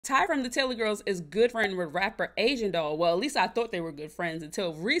Ty from the Taylor Girls is good friend with rapper Asian Doll. Well, at least I thought they were good friends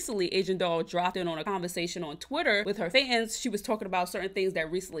until recently Asian Doll dropped in on a conversation on Twitter with her fans. She was talking about certain things that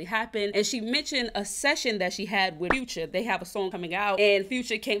recently happened, and she mentioned a session that she had with Future. They have a song coming out, and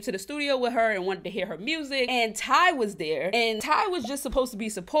Future came to the studio with her and wanted to hear her music, and Ty was there, and Ty was just supposed to be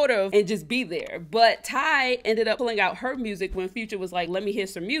supportive and just be there, but Ty ended up pulling out her music when Future was like, let me hear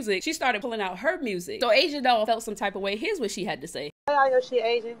some music. She started pulling out her music. So Asian Doll felt some type of way. Here's what she had to say. All your shit,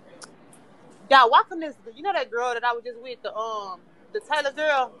 Asian. Y'all watching this? You know that girl that I was just with, the Taylor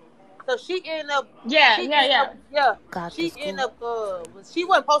girl. So she ended up, She ended up, she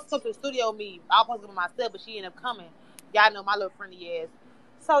wasn't supposed to come to the studio with me. I was supposed to go myself, but she ended up coming. Y'all know my little friendly ass.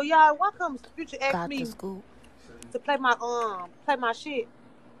 So y'all, why come Future asked me to play my shit?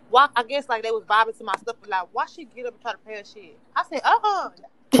 Why? I guess like they was vibing to my stuff, but like, why she get up and try to play her shit? I said,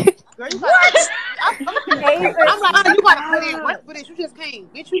 Girl, you gotta, I'm like, you gotta put in work for this. You just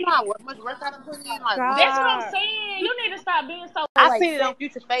can't. Bitch, you know how much work I done put in. Like, that's what I'm saying. You need to stop being so. I seen it on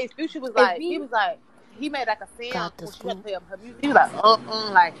Future's face. Future was like, he made like a sound when she had to play her music. He was like,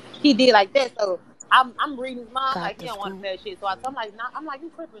 like he did like that. So I'm reading his mind like he don't want to play that shit. So I'm like, nah, I'm like, you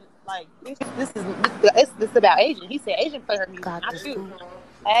tripping? Like this is about Asian. He said Asian play her music, not you.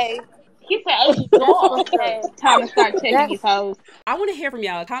 Hey. He said, okay, time to start checking these hoes. I want to hear from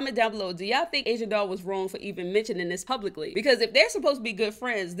y'all. Comment down below. Do y'all think Asian Doll was wrong for even mentioning this publicly? Because if they're supposed to be good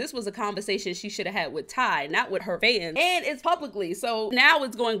friends, this was a conversation she should have had with Ty, not with her fans. And it's publicly. So now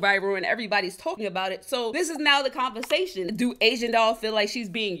it's going viral and everybody's talking about it. So this is now the conversation. Do Asian Doll feel like she's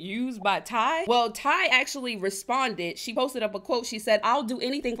being used by Ty? Well, Ty actually responded. She posted up a quote. She said, I'll do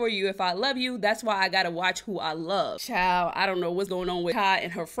anything for you if I love you. That's why I gotta watch who I love. Child, I don't know what's going on with Ty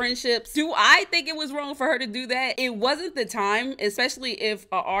and her friendships. Do I think it was wrong for her to do that? It wasn't the time, especially if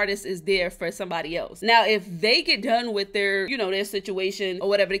an artist is there for somebody else. Now, if they get done with their, their situation or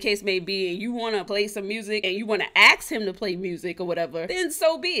whatever the case may be, and you want to play some music and you want to ask him to play music or whatever, then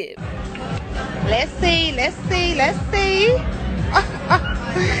so be it. Let's see. Let's see.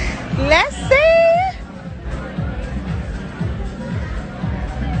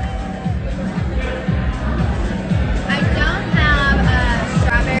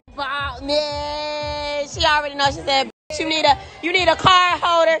 Man, she already knows. She said, you need a card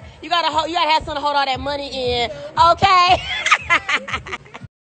holder. You gotta have something to hold all that money in. Okay.